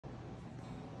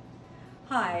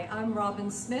Hi, I'm Robynn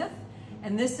Smith,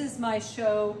 and this is my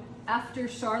show After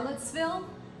Charlottesville,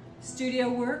 studio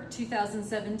work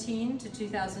 2017 to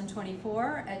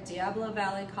 2024 at Diablo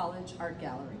Valley College Art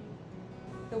Gallery.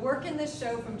 The work in this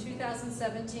show from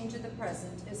 2017 to the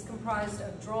present is comprised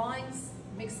of drawings,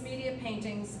 mixed media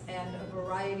paintings, and a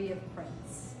variety of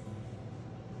prints.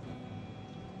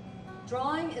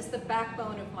 Drawing is the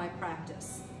backbone of my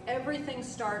practice. Everything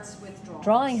starts with drawing.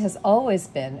 Drawing has always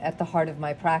been at the heart of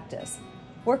my practice.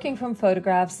 Working from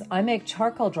photographs, I make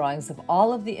charcoal drawings of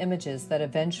all of the images that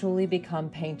eventually become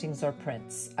paintings or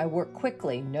prints. I work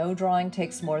quickly. No drawing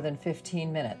takes more than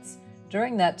 15 minutes.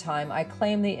 During that time, I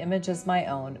claim the image as my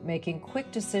own, making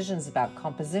quick decisions about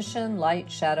composition,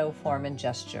 light, shadow, form, and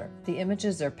gesture. The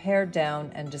images are pared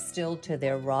down and distilled to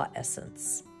their raw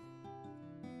essence.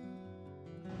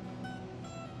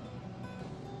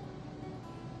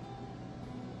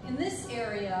 In this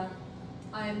area,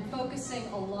 I am focusing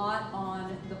a lot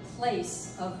on the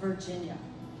place of Virginia.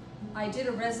 I did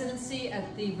a residency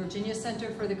at the Virginia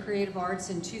Center for the Creative Arts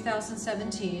in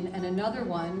 2017 and another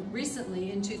one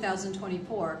recently in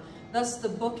 2024, thus the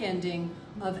bookending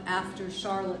of After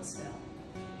Charlottesville.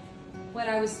 When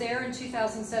I was there in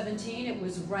 2017, it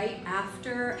was right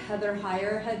after Heather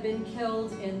Heyer had been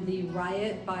killed in the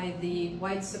riot by the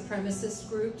white supremacist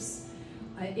groups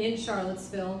in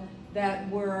Charlottesville that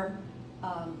were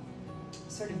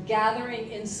sort of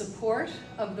gathering in support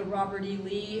of the Robert E.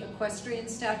 Lee equestrian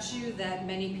statue that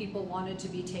many people wanted to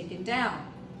be taken down.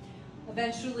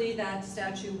 Eventually that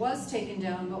statue was taken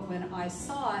down, but when I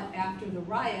saw it after the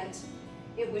riot,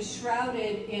 it was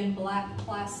shrouded in black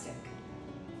plastic,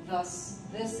 thus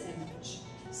this image.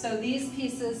 So these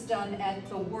pieces done at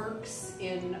the Works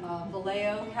in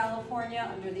Vallejo,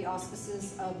 California, under the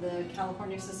auspices of the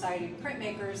California Society of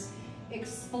Printmakers,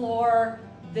 explore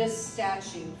this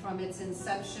statue from its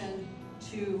inception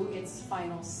to its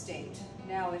final state.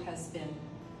 Now it has been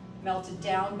melted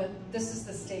down, but this is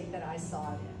the state that I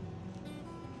saw it in.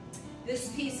 This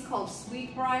piece called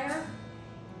Sweetbriar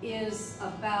is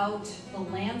about the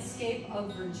landscape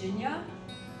of Virginia.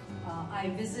 I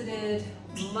visited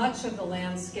much of the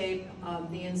landscape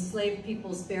of the enslaved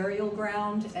people's burial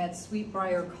ground at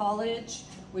Sweetbriar College,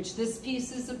 which this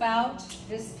piece is about.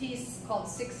 This piece called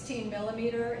 16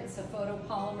 millimeter, it's a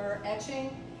photopolymer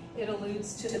etching. It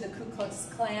alludes to the Ku Klux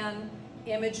Klan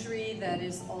imagery that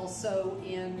is also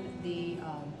in the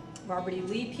Robert E.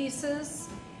 Lee pieces.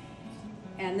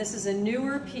 And this is a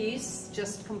newer piece,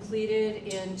 just completed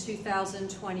in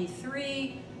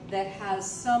 2023, that has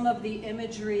some of the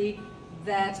imagery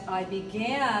that I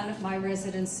began my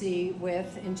residency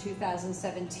with in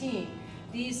 2017.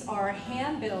 These are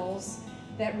handbills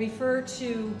that refer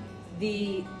to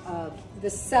the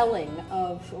selling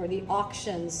of, or the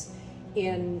auctions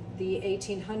in the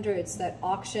 1800s that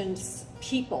auctioned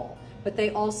people, but they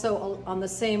also, on the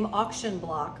same auction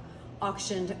block,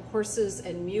 auctioned horses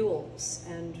and mules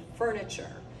and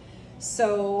furniture.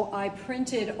 So I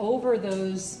printed over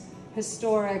those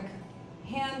historic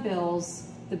handbills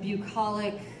the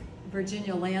bucolic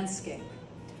Virginia landscape.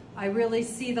 I really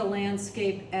see the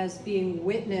landscape as being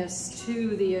witness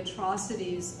to the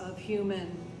atrocities of human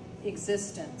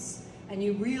existence. And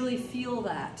you really feel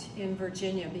that in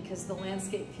Virginia because the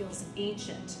landscape feels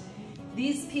ancient.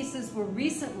 These pieces were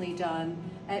recently done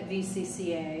at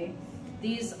VCCA.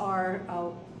 These are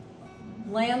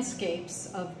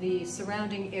landscapes of the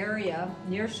surrounding area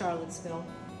near Charlottesville,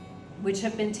 which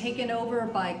have been taken over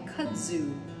by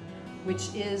kudzu,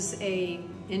 which is an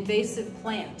invasive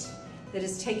plant that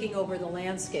is taking over the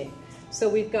landscape. So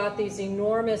we've got these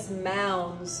enormous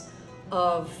mounds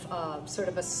of sort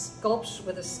of a sculpture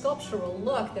with a sculptural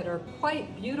look that are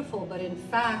quite beautiful, but in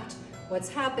fact, what's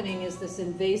happening is this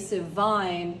invasive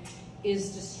vine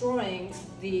is destroying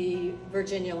the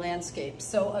Virginia landscape.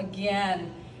 So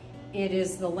again, it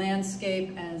is the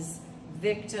landscape as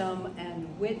victim and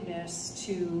witness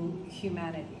to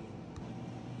humanity.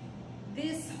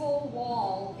 This whole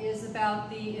wall is about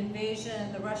the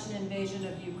invasion, the Russian invasion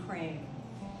of Ukraine.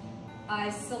 I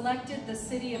selected the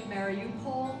city of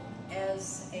Mariupol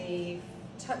as a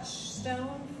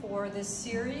touchstone for this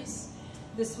series.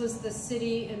 This was the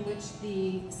city in which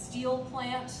the steel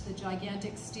plant, the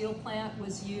gigantic steel plant,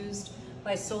 was used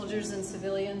by soldiers and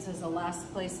civilians as a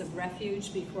last place of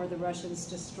refuge before the Russians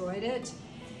destroyed it.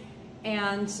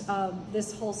 And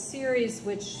this whole series,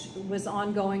 which was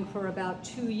ongoing for about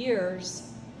 2 years,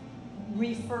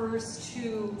 refers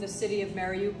to the city of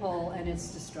Mariupol and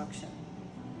its destruction.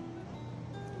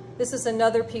 This is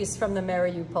another piece from the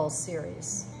Mariupol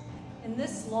series. In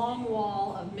this long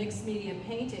wall of mixed media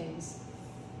paintings,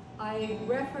 I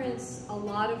reference a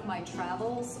lot of my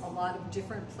travels, a lot of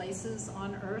different places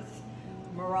on Earth.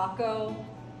 Morocco,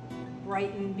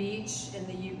 Brighton Beach in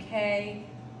the UK.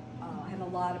 I have a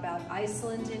lot about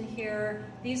Iceland in here.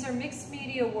 These are mixed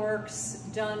media works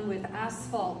done with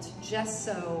asphalt,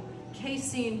 gesso,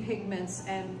 casein pigments,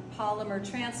 and polymer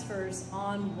transfers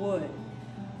on wood.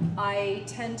 I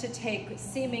tend to take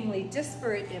seemingly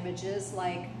disparate images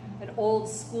like an old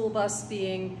school bus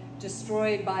being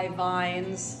destroyed by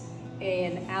vines,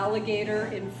 an alligator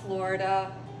in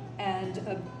Florida, and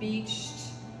a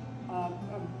beached,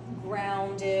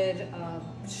 grounded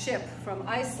ship from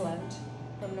Iceland,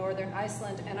 from northern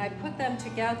Iceland, and I put them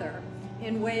together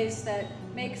in ways that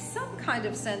make some kind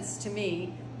of sense to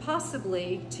me,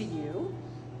 possibly to you.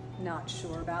 Not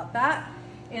sure about that.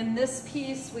 In this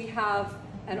piece, we have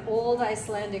an old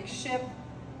Icelandic ship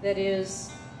that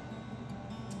is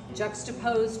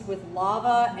juxtaposed with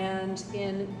lava, and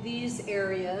in these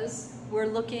areas, we're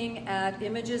looking at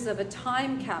images of a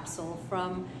time capsule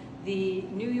from the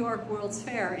New York World's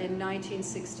Fair in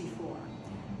 1964.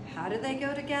 How do they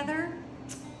go together?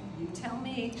 You tell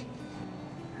me.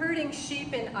 Herding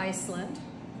sheep in Iceland,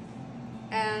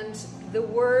 and the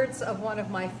words of one of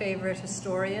my favorite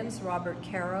historians, Robert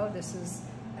Caro. This is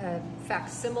a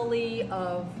facsimile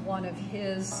of one of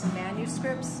his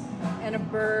manuscripts, and a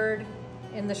bird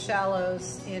in the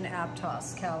shallows in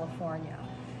Aptos, California.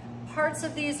 Parts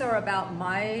of these are about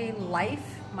my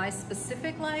life, my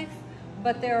specific life,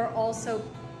 but there are also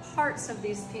parts of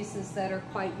these pieces that are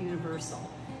quite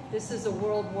universal. This is a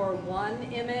World War I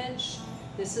image.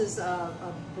 This is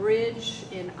a bridge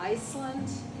in Iceland.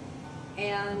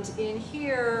 And in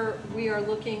here, we are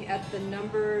looking at the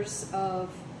numbers of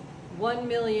 1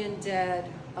 million dead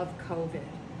of COVID.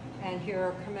 And here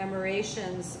are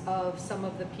commemorations of some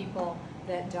of the people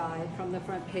that died from the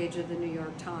front page of the New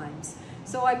York Times.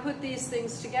 So I put these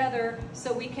things together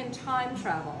so we can time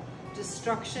travel.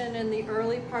 Destruction in the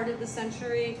early part of the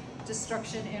century,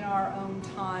 destruction in our own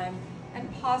time,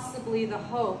 and possibly the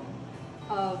hope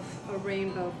of a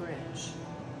rainbow bridge,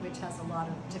 which has a lot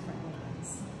of different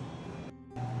meanings.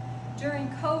 During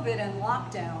COVID and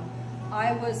lockdown,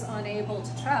 I was unable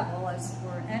to travel, as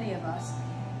were any of us,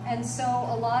 and so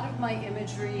a lot of my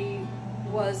imagery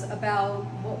was about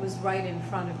what was right in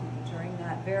front of me during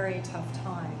that very tough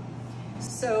time.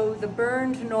 So the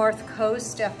burned North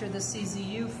Coast after the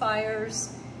CZU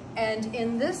fires, and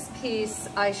in this piece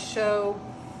I show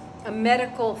a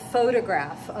medical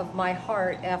photograph of my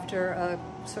heart after a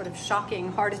sort of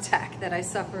shocking heart attack that I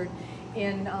suffered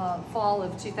in fall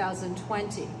of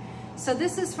 2020. So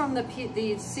this is from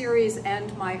the series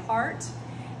And My Heart,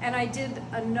 and I did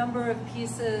a number of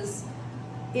pieces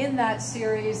in that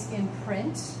series in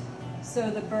print. So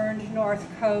the burned North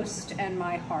Coast and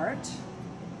My Heart.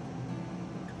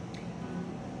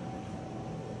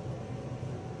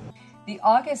 The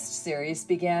August series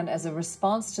began as a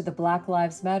response to the Black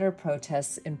Lives Matter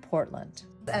protests in Portland.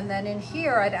 And then in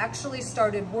here, I'd actually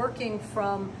started working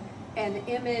from an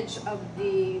image of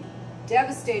the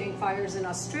devastating fires in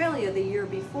Australia the year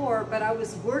before, but I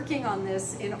was working on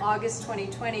this in August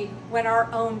 2020 when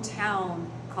our own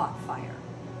town caught fire.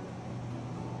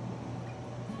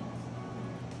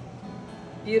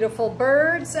 Beautiful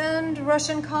birds and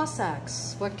Russian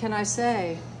Cossacks, what can I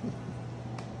say?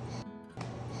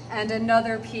 And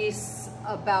another piece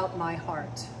about my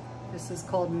heart. This is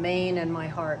called Mane and My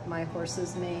Heart, my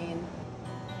horse's mane,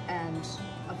 and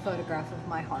a photograph of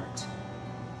my heart.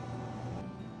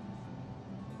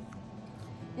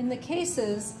 In the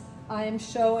cases, I am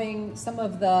showing some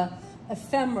of the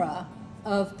ephemera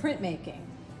of printmaking.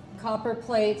 Copper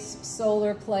plates,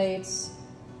 solar plates,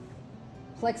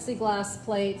 plexiglass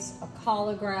plates, a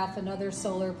collograph, another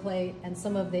solar plate, and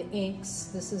some of the inks.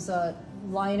 This is a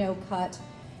lino cut.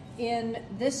 In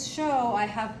this show, I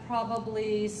have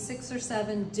probably 6 or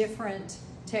 7 different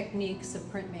techniques of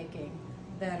printmaking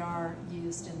that are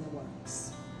used in the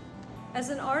works. As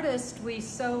an artist, we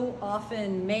so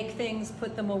often make things,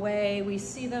 put them away. We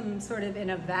see them sort of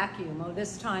in a vacuum. Oh,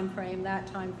 this time frame, that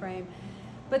time frame.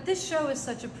 But this show is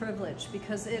such a privilege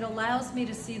because it allows me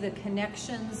to see the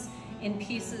connections in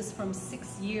pieces from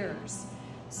 6 years.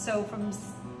 So from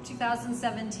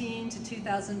 2017 to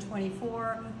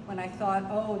 2024, when I thought,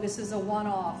 oh, this is a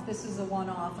one-off, this is a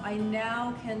one-off, I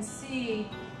now can see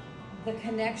the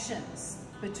connections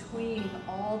between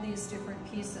all these different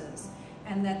pieces,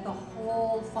 and that the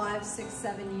whole 5, 6,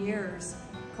 7 years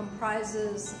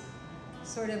comprises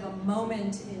sort of a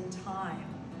moment in time.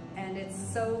 And it's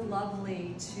so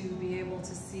lovely to be able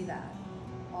to see that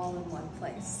all in one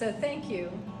place. So thank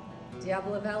you,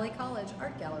 Diablo Valley College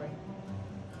Art Gallery.